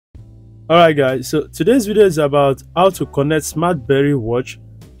Alright guys, so today's video is about how to connect SmartBerry watch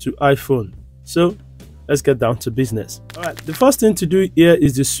to iPhone. So let's get down to business. Alright, the first thing to do here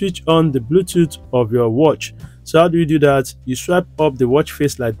is to switch on the Bluetooth of your watch. So how do you do that? You swipe up the watch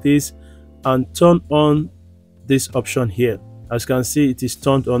face like this and turn on this option here. As you can see, it is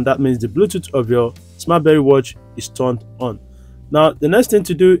turned on. That means the Bluetooth of your SmartBerry watch is turned on. Now the next thing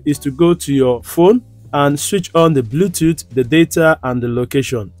to do is to go to your phone and switch on the Bluetooth, the data and the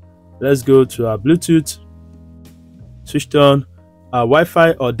location. Let's go to our Bluetooth, switched on, our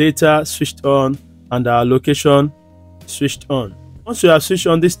Wi-Fi or data switched on, and our location switched on. Once you have switched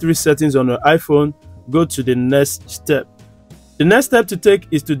on these three settings on your iPhone, go to the next step. The next step to take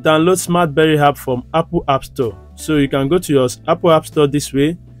is to download SmartBerry app from Apple App Store. So you can go to your Apple App Store this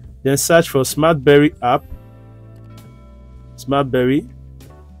way, then search for SmartBerry app, SmartBerry,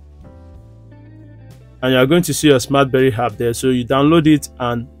 and you are going to see your SmartBerry app there. So you download it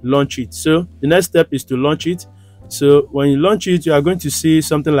and launch it. So the next step is to launch it. So when you launch it, you are going to see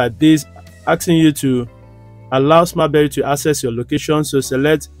something like this asking you to allow SmartBerry to access your location. So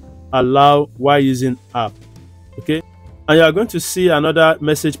select allow while using app. Okay, and you are going to see another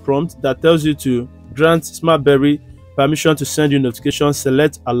message prompt that tells you to grant SmartBerry permission to send you notifications.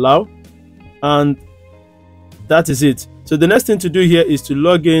 Select allow, and that is it. So the next thing to do here is to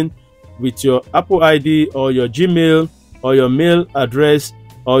log in with your Apple ID or your Gmail or your mail address,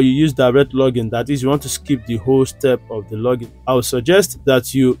 or you use direct login. That is, you want to skip the whole step of the login. I would suggest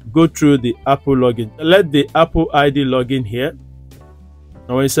that you go through the Apple login. Select the Apple ID login here, and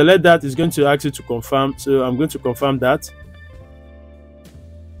when you select that, it's going to ask you to confirm. So I'm going to confirm that,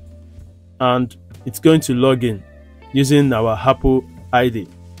 and it's going to log in using our Apple ID.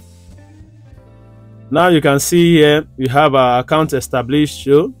 Now you can see here we have our account established.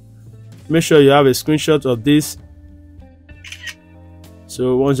 So make sure you have a screenshot of this.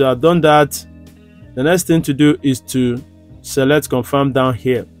 So once you have done that, the next thing to do is to select confirm down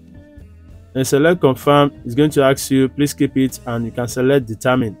here. And select confirm is going to ask you please keep it, and you can select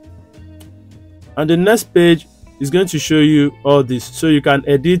determine. And the next page is going to show you all this. So you can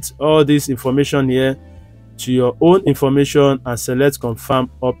edit all this information here to your own information and select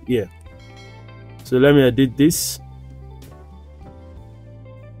confirm up here. So let me edit this.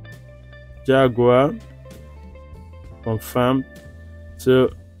 Jaguar, confirm.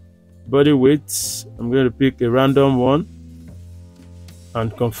 So body weight, I'm going to pick a random one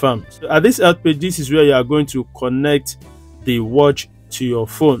and confirm. So at this out page, this is where you are going to connect the watch to your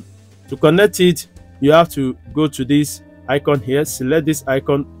phone. To connect it, you have to go to this icon here, select this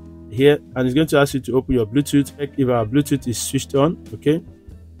icon here, and it's going to ask you to open your Bluetooth. Check if our Bluetooth is switched on. Okay,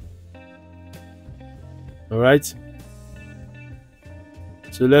 all right,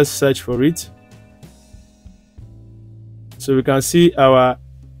 so let's search for it. So we can see our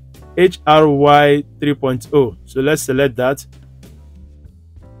HRY 3.0. So let's select that,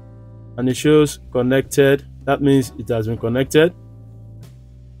 and it shows connected. That means it has been connected.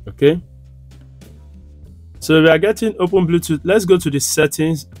 Okay, so we are getting open Bluetooth. Let's go to the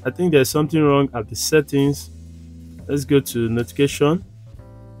settings. I think there's something wrong at the settings. Let's go to notification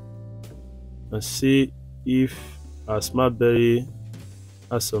and see if our SmartBerry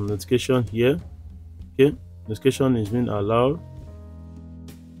has some notification here. Okay, notification is being allowed.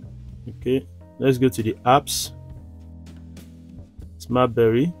 Okay, let's go to the apps,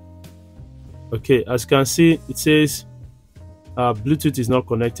 SmartBerry. Okay, as you can see, it says Bluetooth is not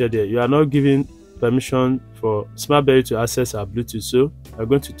connected here. You are not giving permission for SmartBerry to access our Bluetooth, so we're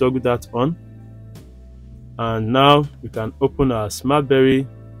going to toggle that on. And now we can open our SmartBerry,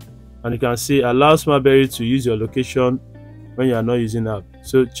 and you can see allow SmartBerry to use your location when you are not using app.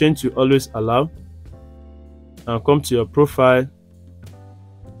 So change to always allow, and come to your profile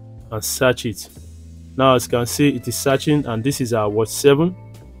and search it. Now as you can see, it is searching, and this is our watch 7.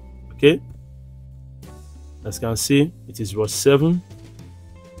 Okay, as you can see, it is watch 7.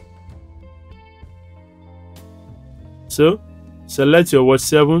 So select your watch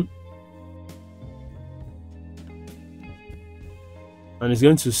 7, and it's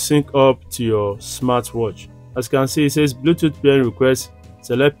going to sync up to your smartwatch. As you can see, it says Bluetooth pairing request.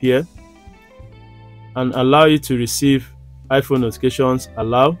 Select here and allow you to receive iPhone notifications.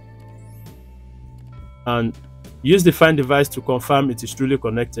 Allow, and use the find device to confirm it is truly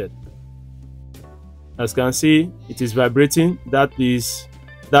connected. As you can see, it is vibrating. That means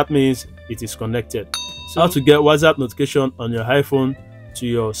it is connected. So how to get WhatsApp notification on your iPhone to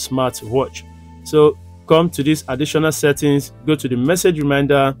your smartwatch. So come to this additional settings, go to the message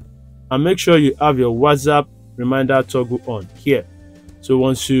reminder, and make sure you have your WhatsApp reminder toggle on here. So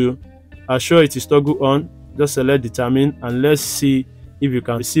once you are sure it is toggle on, just select determine, and let's see if you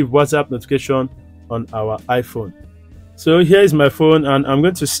can receive WhatsApp notification on our iPhone. So here is my phone, and I'm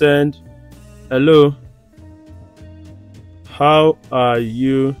going to send hello, how are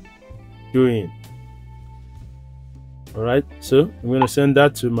you doing? All right, so I'm going to send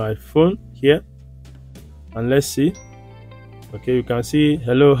that to my phone here, and let's see. Okay, you can see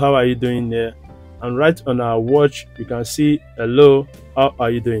hello, how are you doing there, and right on our watch you can see hello, how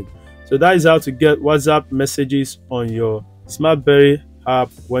are you doing. So that is how to get WhatsApp messages on your SmartBerry app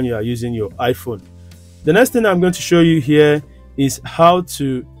when you are using your iPhone. The next thing I'm going to show you here is how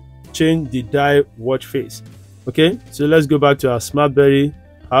to change the dial watch face. Okay, so let's go back to our SmartBerry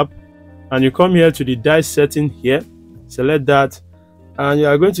app, and you come here to the dial setting here, select that, and you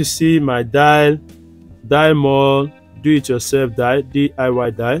are going to see my dial more, do it yourself dial,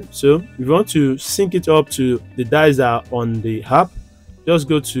 DIY dial. So if you want to sync it up to the dials that are on the app, just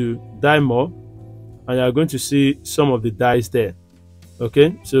go to dial more, and you are going to see some of the dials there.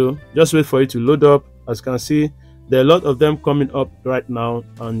 Okay, so just wait for it to load up. As you can see, there are a lot of them coming up right now,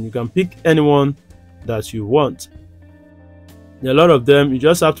 and you can pick anyone that you want. There are a lot of them. You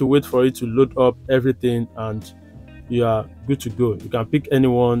just have to wait for it to load up everything, and you are good to go. You can pick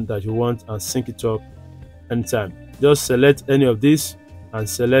anyone that you want and sync it up anytime. Just select any of these and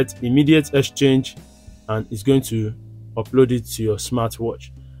select immediate exchange, and it's going to upload it to your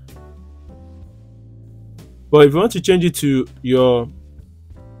smartwatch. But if you want to change it to your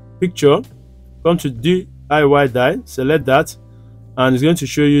picture, come to DIY dial, select that, and it's going to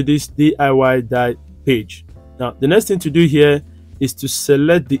show you this DIY dial page. Now the next thing to do here is to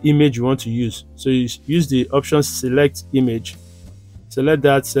select the image you want to use. So you use the option select image, select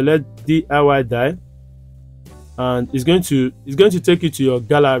that, select DIY dial, and it's going to take you to your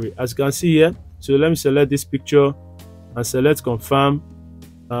gallery, as you can see here. So let me select this picture and select confirm,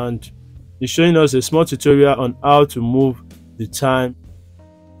 and it's showing us a small tutorial on how to move the time.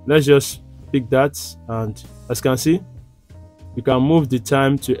 Let's just pick that, and as you can see, you can move the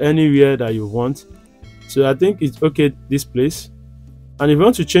time to anywhere that you want. So I think it's okay this place. And if you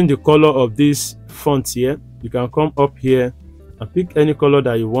want to change the color of this font here, you can come up here and pick any color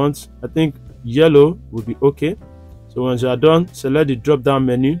that you want. I think yellow will be okay. So once you are done, select the drop down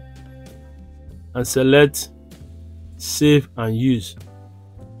menu and select save and use,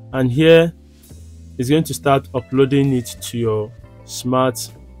 and here it's going to start uploading it to your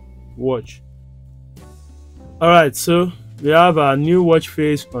smart watch. All right, so we have our new watch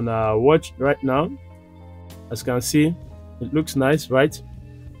face on our watch right now. As you can see, it looks nice, right?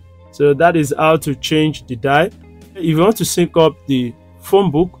 So that is how to change the dial. If you want to sync up the phone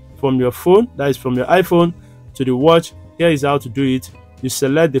book from your phone, that is from your iPhone, to the watch, here is how to do it. You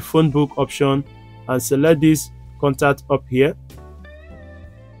select the phone book option and select this contact up here,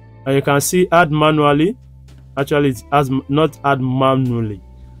 and you can see add manually. Actually, it's not add manually,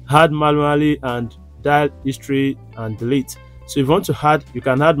 add manually and dial history and delete. So if you want to add, you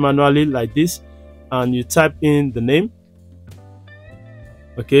can add manually like this, and you type in the name,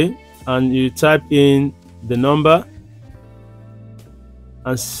 okay, and you type in the number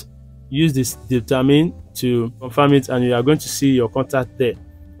and use this determine to confirm it, and you are going to see your contact there.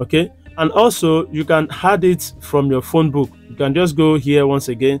 Okay, and also you can add it from your phone book. You can just go here once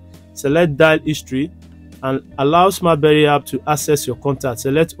again, select dial history, and allow SmartBerry app to access your contact.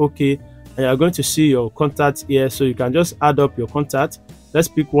 Select OK, and you are going to see your contact here, so you can just add up your contact. Let's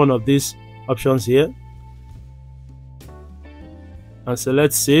pick one of these options here and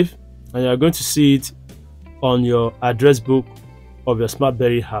select save, and you are going to see it on your address book of your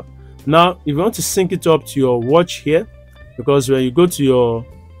SmartBerry app. Now if you want to sync it up to your watch here, because when you go to your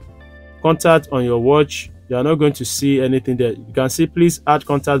contact on your watch, you are not going to see anything there. You can see please add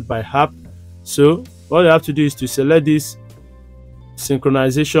contact by app. So all you have to do is to select this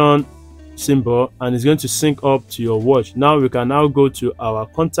synchronization symbol, and it's going to sync up to your watch. Now we can now go to our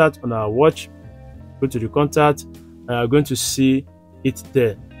contact on our watch, go to the contact, and you're going to see it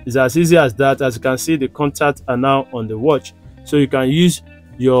there. It's as easy as that. As you can see, the contacts are now on the watch, so you can use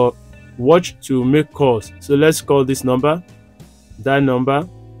your watch to make calls. So let's call this number, dial number,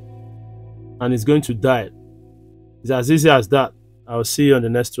 and it's going to dial. It's as easy as that. I'll see you on the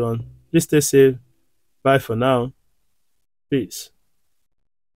next one. Please stay safe. Bye for now. Peace.